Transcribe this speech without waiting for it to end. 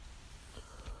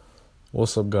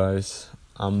What's up, guys?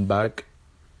 I'm back,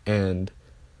 and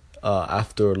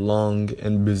after a long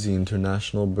and busy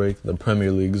international break, the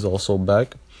Premier League is also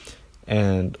back.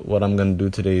 And what I'm going to do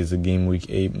today is a Game Week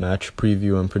 8 match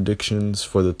preview and predictions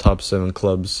for the top 7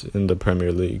 clubs in the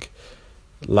Premier League.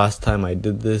 Last time I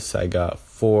did this, I got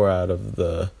 4 out of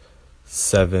the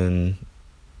 7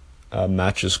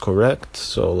 matches correct,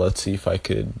 so let's see if I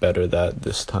could better that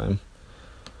this time.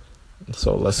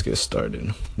 So let's get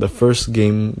started. The first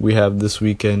game we have this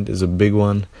weekend is a big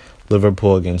one,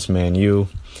 Liverpool against Man U.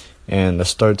 And the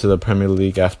start to the Premier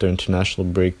League after international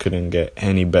break couldn't get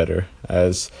any better,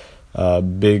 as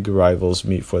big rivals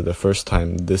meet for the first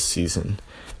time this season.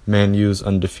 Man U's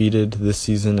undefeated this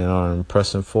season and are in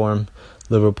impressive form.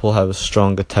 Liverpool have a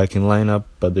strong attacking lineup,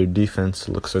 but their defense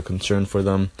looks a concern for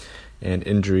them. And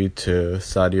injury to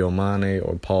Sadio Mane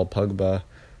or Paul Pogba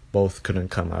both couldn't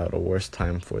come out a worse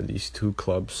time for these two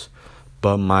clubs.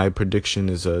 But my prediction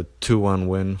is a 2-1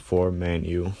 win for Man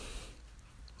U.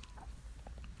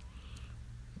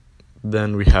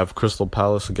 Then we have Crystal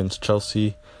Palace against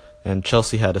Chelsea. And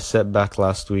Chelsea had a setback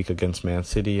last week against Man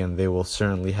City, and they will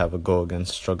certainly have a go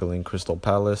against struggling Crystal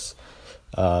Palace.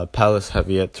 Palace have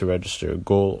yet to register a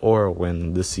goal or a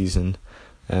win this season,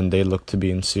 and they look to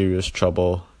be in serious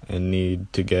trouble and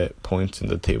need to get points in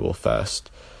the table fast.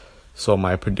 So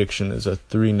my prediction is a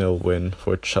 3-0 win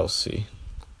for Chelsea.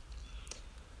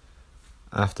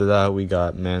 After that, we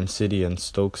got Man City and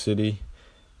Stoke City.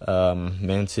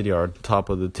 Man City are top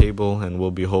of the table and will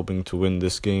be hoping to win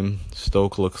this game.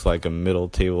 Stoke looks like a middle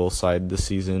table side this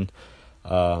season.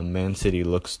 Man City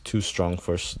looks too strong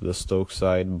for the Stoke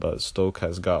side, but Stoke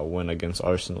has got a win against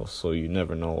Arsenal, so you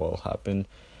never know what will happen.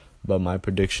 But my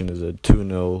prediction is a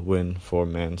 2-0 win for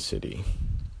Man City.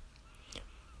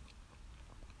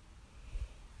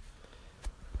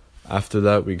 After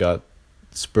that, we got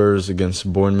Spurs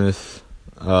against Bournemouth.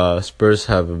 Spurs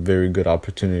have a very good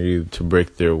opportunity to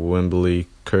break their Wembley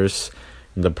curse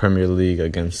in the Premier League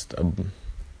against a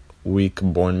weak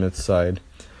Bournemouth side.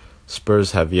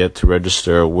 Spurs have yet to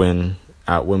register a win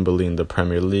at Wembley in the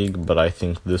Premier League, but I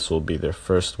think this will be their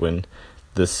first win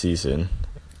this season.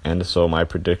 And so my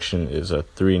prediction is a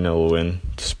 3-0 win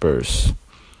to Spurs.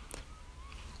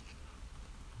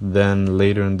 Then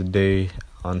later in the day,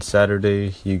 on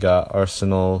Saturday, you got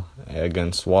Arsenal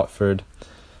against Watford.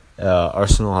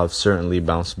 Arsenal have certainly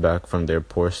bounced back from their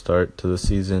poor start to the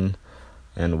season,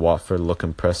 and Watford look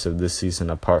impressive this season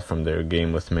apart from their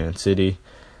game with Man City.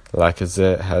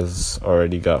 Lacazette has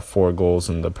already got 4 goals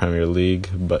in the Premier League,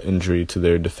 but injury to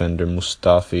their defender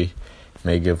Mustafi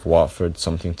may give Watford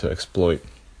something to exploit.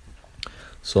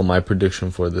 So my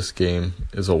prediction for this game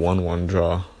is a 1-1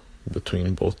 draw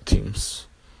between both teams.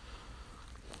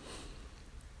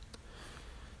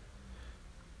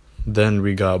 Then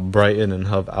we got Brighton and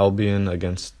Hove Albion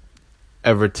against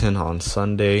Everton on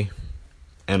Sunday.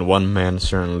 And one man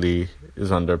certainly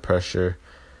is under pressure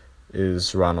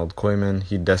is Ronald Koeman.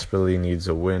 He desperately needs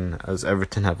a win, as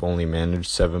Everton have only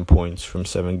managed 7 points from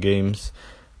 7 games.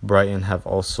 Brighton have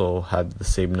also had the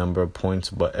same number of points,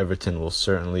 but Everton will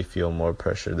certainly feel more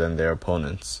pressure than their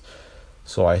opponents.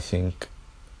 So I think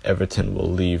Everton will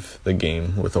leave the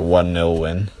game with a 1-0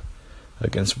 win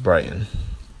against Brighton.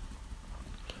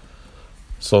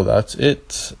 So that's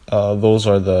it. Those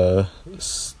are the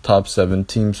top 7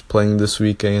 teams playing this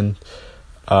weekend.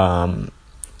 Let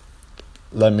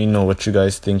me know what you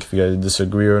guys think, if you guys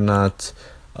disagree or not.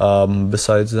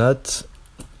 Besides that,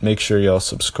 make sure y'all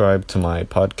subscribe to my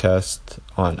podcast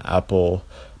on Apple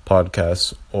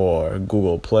Podcasts or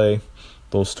Google Play.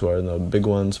 Those 2 are the big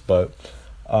ones. But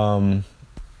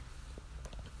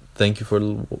thank you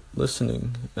for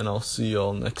listening, and I'll see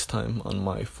y'all next time on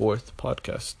my 4th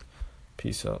podcast.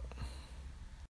 Peace out.